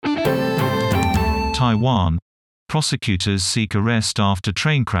Taiwan. Prosecutors seek arrest after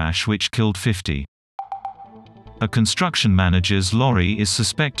train crash which killed 50. A construction manager's lorry is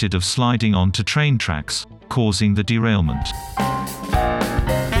suspected of sliding onto train tracks, causing the derailment.